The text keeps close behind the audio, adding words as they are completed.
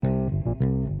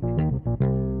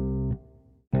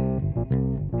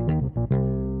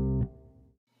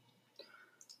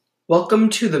Welcome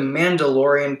to the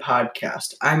Mandalorian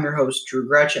podcast. I'm your host, Drew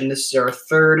Gretsch, and this is our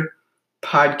third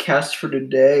podcast for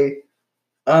today.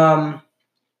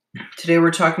 Today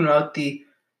we're talking about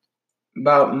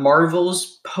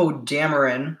Marvel's Poe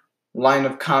Dameron line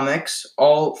of comics,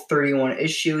 all 31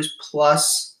 issues,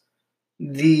 plus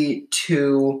the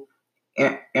two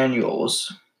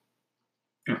annuals.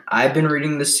 I've been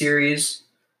reading the series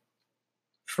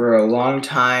for a long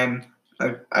time.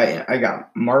 I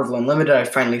got Marvel Unlimited. I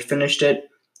finally finished it.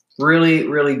 Really,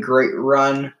 really great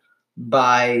run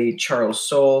by Charles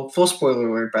Soule. Full spoiler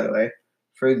alert, by the way,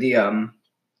 for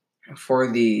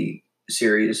the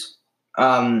series.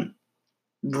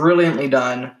 Brilliantly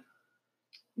done.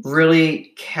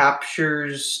 Really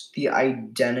captures the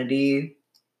identity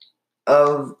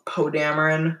of Poe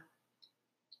Dameron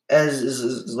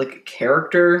as like a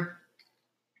character.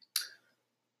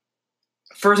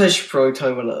 First, I should probably tell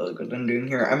you what I'm doing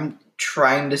here. I'm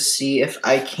trying to see if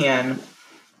I can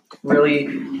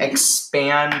really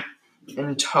expand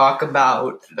and talk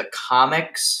about the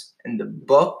comics and the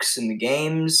books and the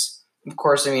games. Of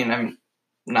course, I don't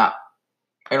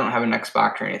have an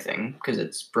Xbox or anything because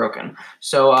it's broken.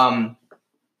 So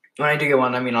when I do get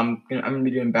one, I'm gonna be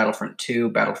doing Battlefront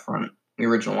 2, the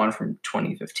original one from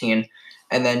 2015,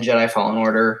 and then Jedi Fallen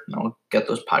Order, and I'll get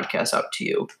those podcasts out to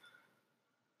you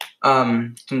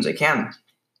as soon as I can.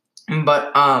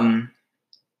 But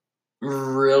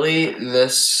really,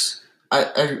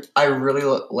 I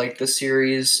really like this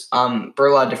series for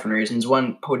a lot of different reasons.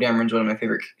 One, Poe Dameron's one of my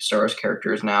favorite Star Wars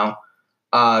characters now,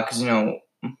 because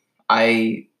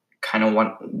I kind of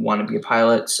want to be a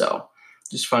pilot, so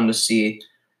just fun to see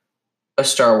a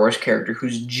Star Wars character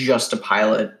who's just a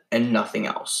pilot and nothing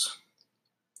else.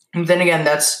 And then again,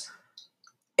 that's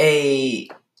a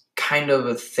kind of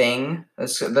a thing.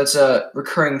 That's a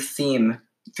recurring theme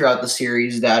throughout the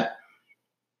series that,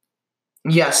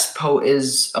 yes, Poe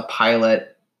is a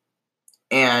pilot,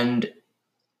 and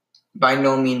by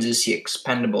no means is he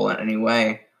expendable in any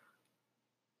way.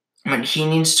 But he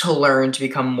needs to learn to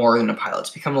become more than a pilot,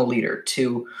 to become a leader.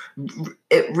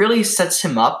 It really sets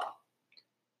him up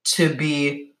to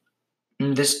be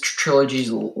this trilogy's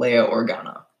Leia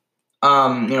Organa.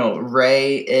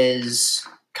 Rey is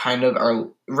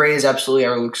absolutely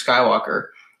our Luke Skywalker.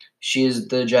 She is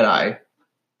the Jedi.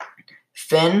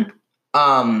 Finn,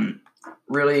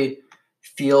 really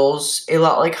feels a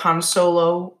lot like Han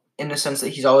Solo in the sense that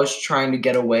he's always trying to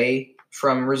get away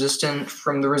from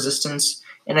the Resistance,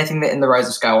 and I think that in the Rise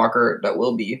of Skywalker that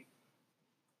will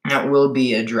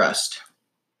be addressed.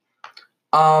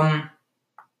 And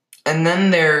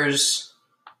then there's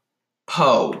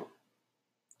Poe.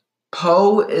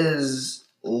 Poe is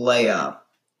Leia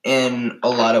in a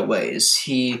lot of ways.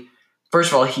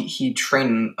 First of all, he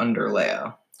trained under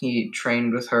Leia. He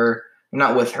trained with her,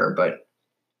 not with her, but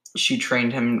she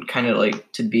trained him kind of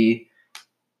like to be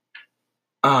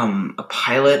a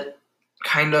pilot,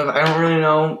 kind of. I don't really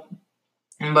know,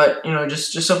 but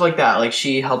just stuff like that. Like,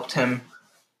 she helped him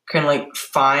kind of like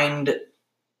find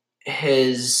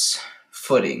his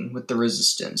footing with the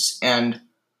Resistance and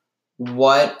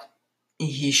what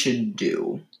he should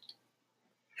do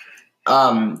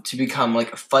to become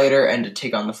like a fighter and to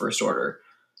take on the First Order.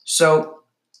 So,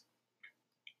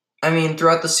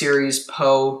 throughout the series,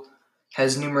 Poe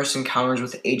has numerous encounters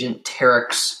with Agent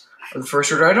Terex of the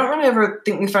First Order. I don't really ever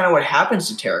think we find out what happens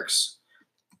to Terex.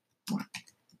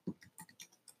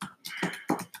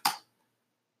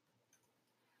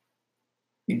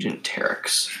 Agent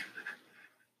Terex.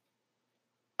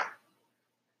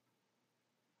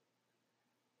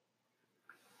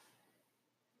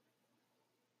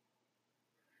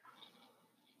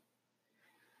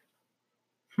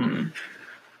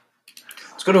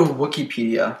 Let's go to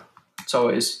Wikipedia. It's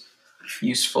always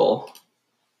useful.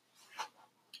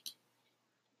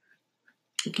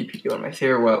 Wikipedia, one of my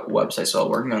favorite websites. So I'm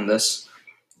working on this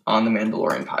on the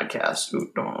Mandalorian podcast.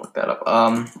 Ooh, don't want to look that up.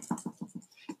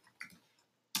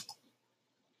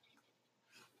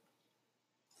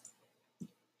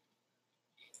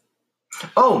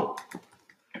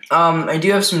 I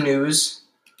do have some news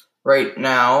right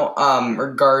now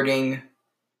regarding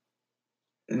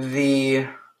the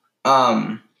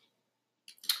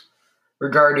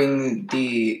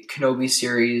Kenobi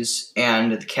series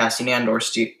and the Cassian Andor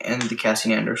series.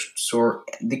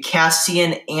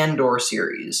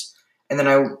 And then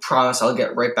I promise I'll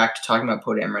get right back to talking about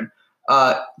Poe Dameron.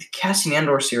 The Cassian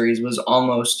Andor series was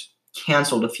almost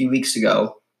canceled a few weeks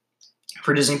ago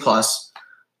for Disney Plus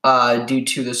due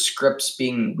to the scripts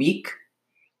being weak.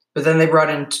 But then they brought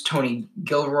in Tony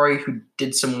Gilroy, who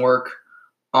did some work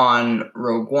on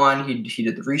Rogue One. He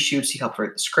did the reshoots. He helped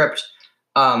write the script.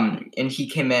 And he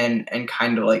came in and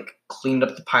kind of like cleaned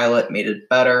up the pilot, made it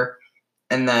better,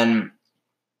 and then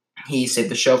he saved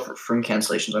the show from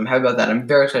cancellation. So I'm happy about that. I'm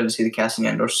very excited to see the Cassian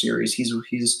Andor series.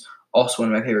 He's also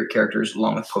one of my favorite characters,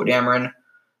 along with Poe Dameron.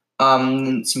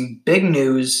 Some big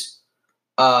news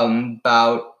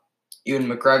about Ewan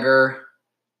McGregor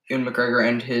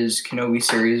and his Kenobi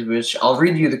series, which I'll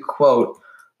read you the quote.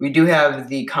 We do have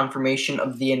the confirmation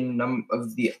of the number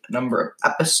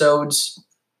of episodes,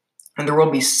 and there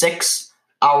will be 6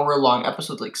 hour-long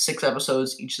episodes, like 6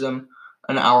 episodes, each of them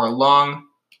an hour long.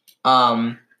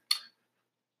 And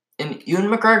Ewan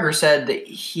McGregor said that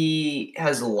he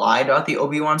has lied about the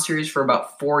Obi-Wan series for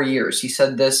about 4 years. He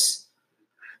said this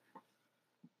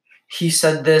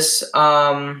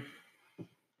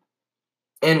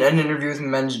in an interview with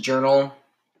Men's Journal.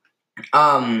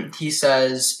 He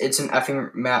says it's an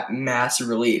effing massive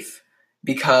relief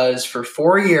because for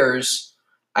 4 years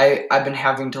I've been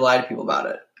having to lie to people about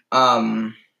it.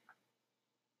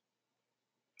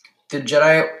 The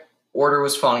Jedi Order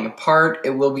was falling apart. It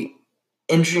will be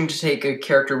interesting to take a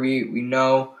character we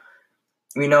know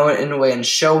it in a way and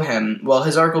show him. Well,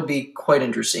 his arc will be quite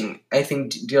interesting. I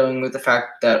think dealing with the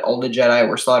fact that all the Jedi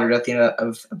were slaughtered at the end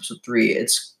of Episode 3,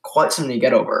 it's quite something to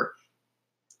get over.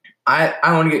 I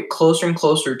want to get closer and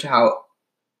closer to how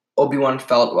Obi-Wan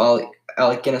felt while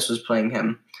Alec Guinness was playing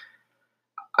him.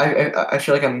 I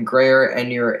feel like I'm grayer and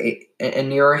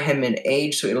nearer him in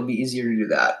age, so it'll be easier to do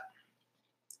that.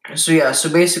 So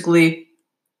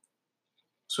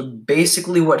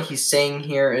basically what he's saying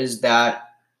here is that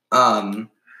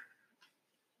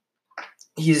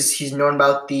he's known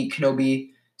about the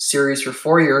Kenobi series for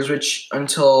 4 years, which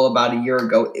until about a year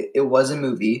ago it was a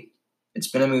movie. It's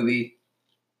been a movie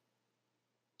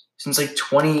since like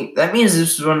 20. That means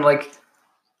this was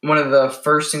one of the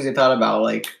first things they thought about,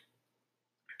 like,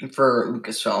 for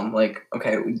Lucasfilm. Like,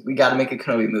 okay, we got to make a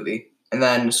Kenobi movie. And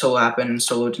then Solo happened, and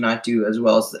Solo did not do as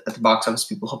well as at the box office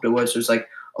people hoped it would. So it's like,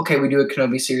 okay, we do a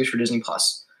Kenobi series for Disney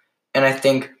Plus. And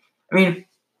I mean,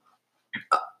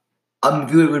 a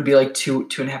movie would be like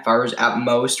 2.5 hours at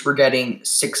most. We're getting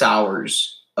 6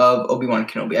 hours of Obi-Wan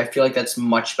Kenobi. I feel like that's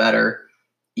much better,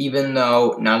 even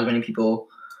though not as many people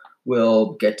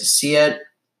will get to see it.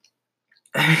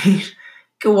 I mean, you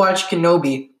can watch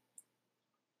Kenobi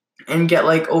and get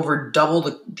like over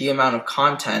double the amount of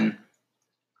content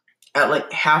at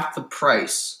like half the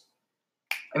price.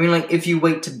 I mean, like, if you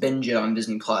wait to binge it on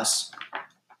Disney Plus,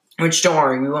 which, don't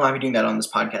worry, we will not be doing that on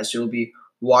this podcast. You'll be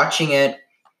watching it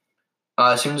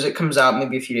as soon as it comes out,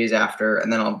 maybe a few days after,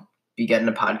 and then I'll be getting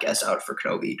a podcast out for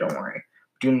Kenobi. Don't worry.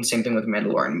 Doing the same thing with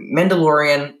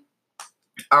Mandalorian,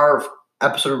 our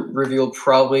episode review will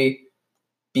probably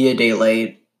be a day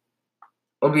late.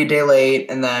 It'll be a day late,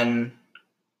 and then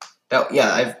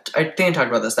I think I talked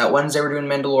about this. That Wednesday we're doing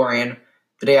Mandalorian.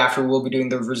 The day after we'll be doing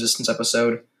the Resistance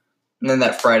episode, and then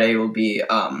that Friday will be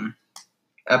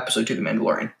episode 2 of The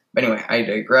Mandalorian. But anyway, I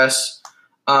digress.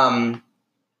 All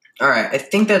right, I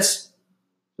think that's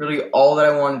really all that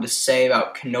I wanted to say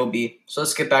about Kenobi. So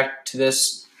let's get back to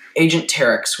this. Agent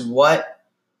Terex, what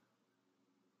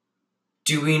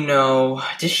do we know?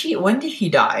 When did he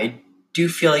die?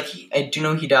 I do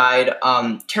know he died.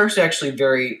 Terex is actually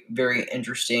very, very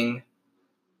interesting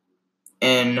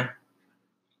in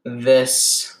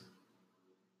this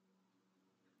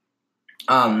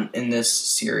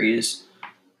series.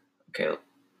 Okay,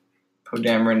 Poe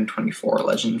Dameron 24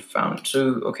 Legend found.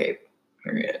 So okay,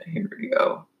 here we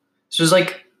go. This was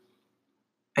like,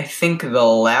 I think the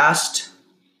last.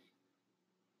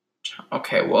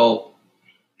 Okay, well,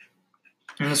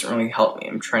 it doesn't really help me.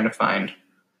 I'm trying to find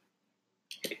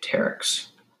Terex.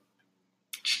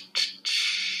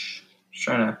 Just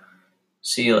trying to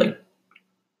see, like,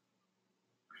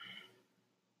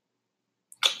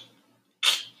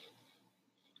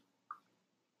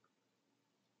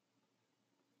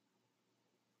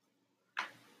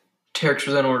 Terex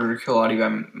was then ordered to kill Audi by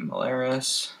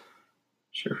Malaris.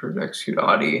 Sure, to execute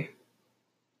Audi.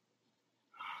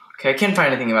 Okay, I can't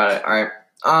find anything about it. All right.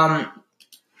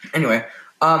 Anyway,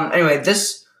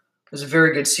 this was a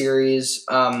very good series.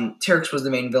 Terex was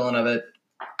the main villain of it,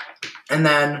 and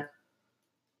then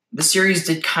the series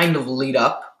did kind of lead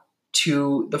up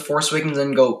to The Force Awakens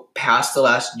and go past The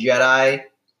Last Jedi.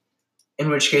 In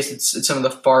which case, it's some of the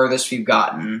farthest we've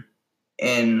gotten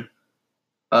in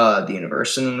the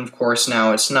universe, and of course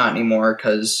now it's not anymore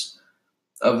because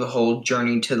of the whole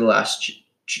journey to the Rise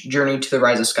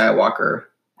of Skywalker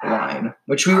line,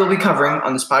 which we will be covering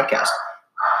on this podcast.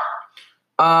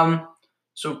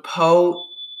 So Poe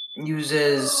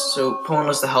enlists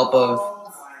the help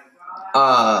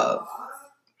of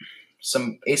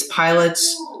some ace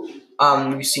pilots.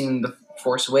 We've seen the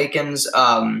Force Awakens,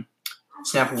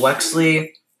 Snap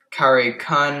Wexley, Kari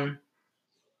Kun,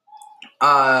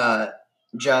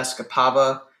 Jessica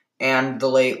Pava, and the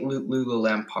late Lulu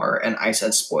Lampard, and I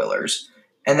said spoilers.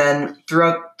 And then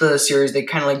throughout the series, they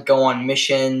kind of like go on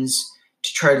missions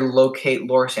to try to locate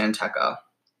Lor San Tekka.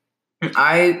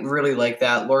 I really like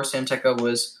that. Lor San Tekka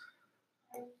was...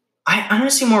 I want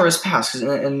to see more of his past,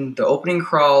 because in the opening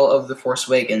crawl of The Force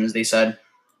Awakens, they said,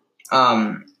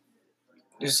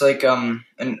 there's like an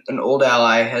old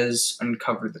ally has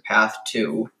uncovered the path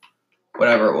to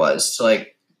whatever it was. So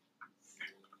like,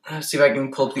 let's see if I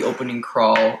can pull up the opening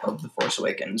crawl of The Force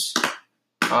Awakens.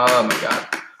 Oh my god.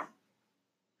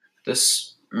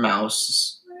 This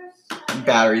mouse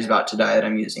battery's about to die that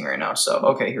I'm using right now. So,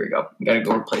 okay, here we go. I gotta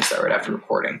go replace that right after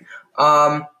recording.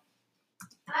 I'm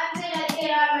gonna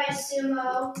get on my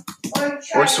sumo.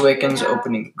 Force Awakens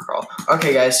opening crawl.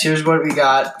 Okay, guys, here's what we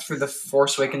got for the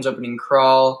Force Awakens opening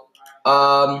crawl.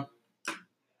 Oh,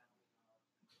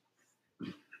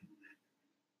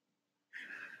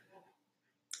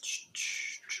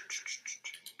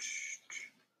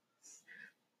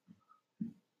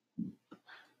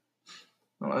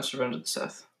 let's Revenge of the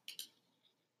Sith.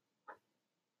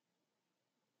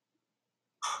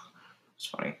 It's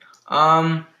funny.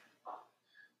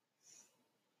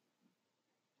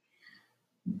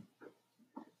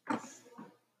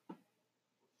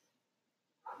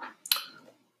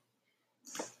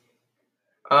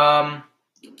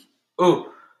 Ooh.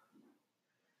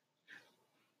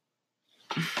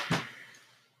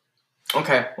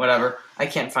 Okay, whatever. I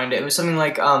can't find it. It was something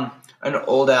like, an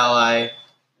old ally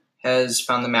has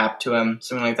found the map to him,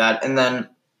 something like that, and then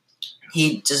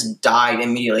he just died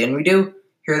immediately. And we do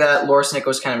hear that Lor San Tekka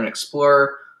was kind of an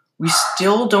explorer. We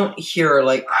still don't hear,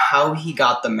 like, how he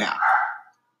got the map.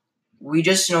 We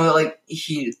just know that, like,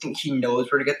 he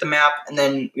knows where to get the map, and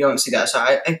then we don't see that. So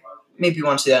I maybe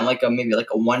want to see that in, like, maybe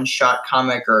a one-shot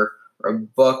comic or a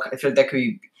book. I feel like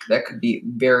that could be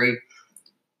very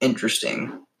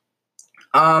interesting.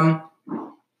 Yeah,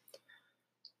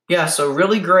 so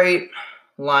really great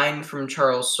line from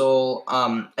Charles Soule.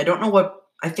 I don't know what...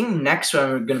 I think next what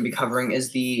I'm going to be covering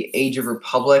is the Age of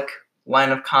Republic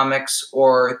line of comics,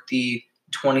 or the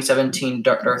 2017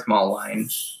 Darth Maul line,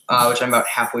 which I'm about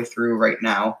halfway through right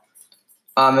now,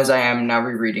 as I am now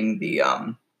rereading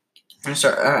as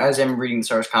I'm reading the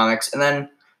Star Wars comics. And then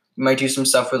we might do some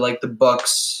stuff with, like, the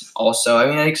books also. I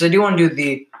mean, because I do want to do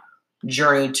the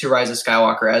Journey to Rise of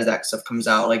Skywalker as that stuff comes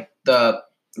out, like the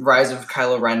Rise of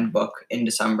Kylo Ren book in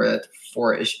December, that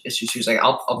 4 issues. Like,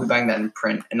 I'll be buying that in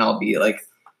print, and I'll be like,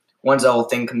 once the whole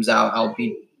thing comes out, I'll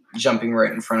be jumping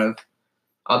right in front of...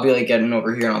 I'll be like getting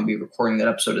over here, and I'll be recording that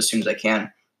episode as soon as I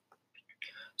can.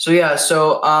 So yeah,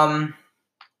 I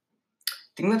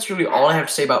think that's really all I have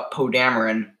to say about Poe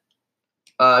Dameron.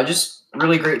 Just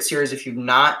really great series if you've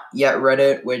not yet read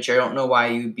it, which I don't know why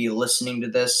you'd be listening to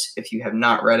this if you have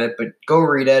not read it, but go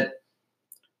read it.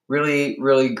 Really,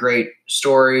 really great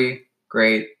story,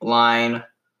 great line.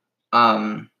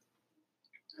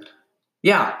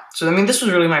 Yeah, so I mean, this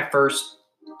was really my first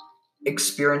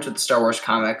experience with Star Wars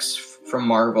comics from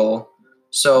Marvel.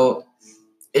 So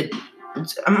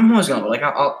I'm always gonna like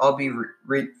I'll be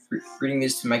reading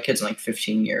these to my kids in like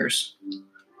 15 years,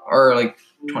 or like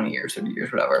 20 years, 30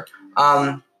 years, whatever.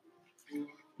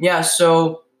 Yeah.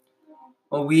 So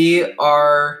we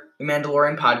are the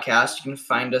Mandalorian Podcast. You can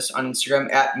find us on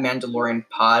Instagram at Mandalorian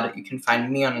Pod. You can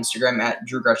find me on Instagram at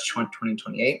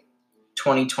DrewGretsch2028.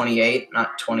 2028,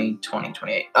 not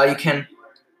 2028. You can.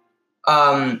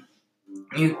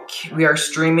 We are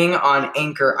streaming on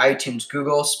Anchor, iTunes,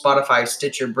 Google, Spotify,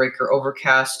 Stitcher, Breaker,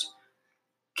 Overcast,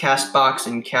 Castbox,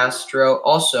 and Castro.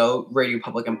 Also, Radio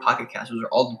Public and Pocket Cast. Those are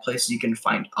all the places you can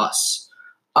find us.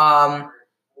 I've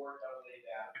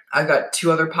got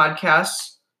 2 other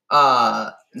podcasts,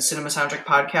 the Cinema Soundtrack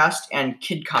Podcast and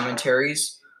Kid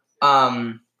Commentaries.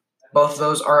 Both of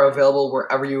those are available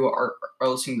wherever you are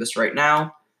listening to this right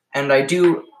now. And I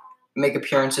do make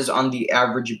appearances on The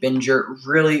Average Binger.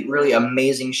 Really, really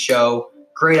amazing show.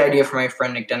 Great idea from my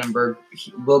friend Nick Denenberg.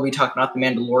 We'll be talking about The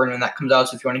Mandalorian when that comes out,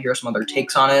 so if you want to hear some other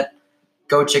takes on it,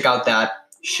 go check out that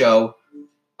show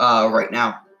right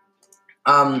now.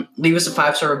 Leave us a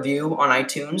 5-star review on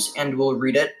iTunes, and we'll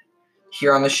read it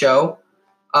here on the show.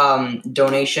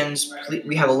 Donations,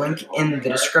 we have a link in the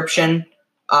description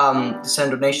to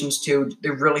send donations to. They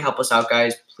really help us out,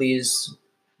 guys. Please,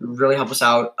 really help us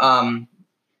out.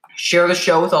 Share the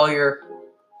show with all your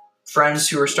friends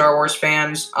who are Star Wars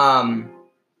fans.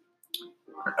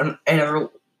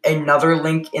 Another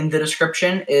link in the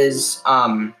description is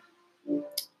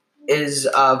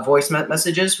voice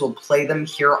messages. We'll play them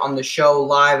here on the show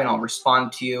live, and I'll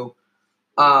respond to you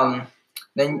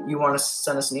then you want to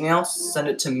send us an email, send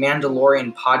it to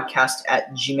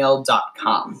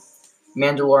mandalorianpodcast@gmail.com.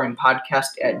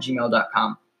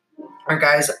 mandalorianpodcast@gmail.com. All right,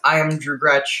 guys, I am Drew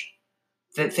Gretsch.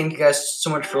 Thank you guys so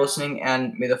much for listening,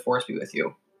 and may the force be with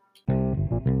you.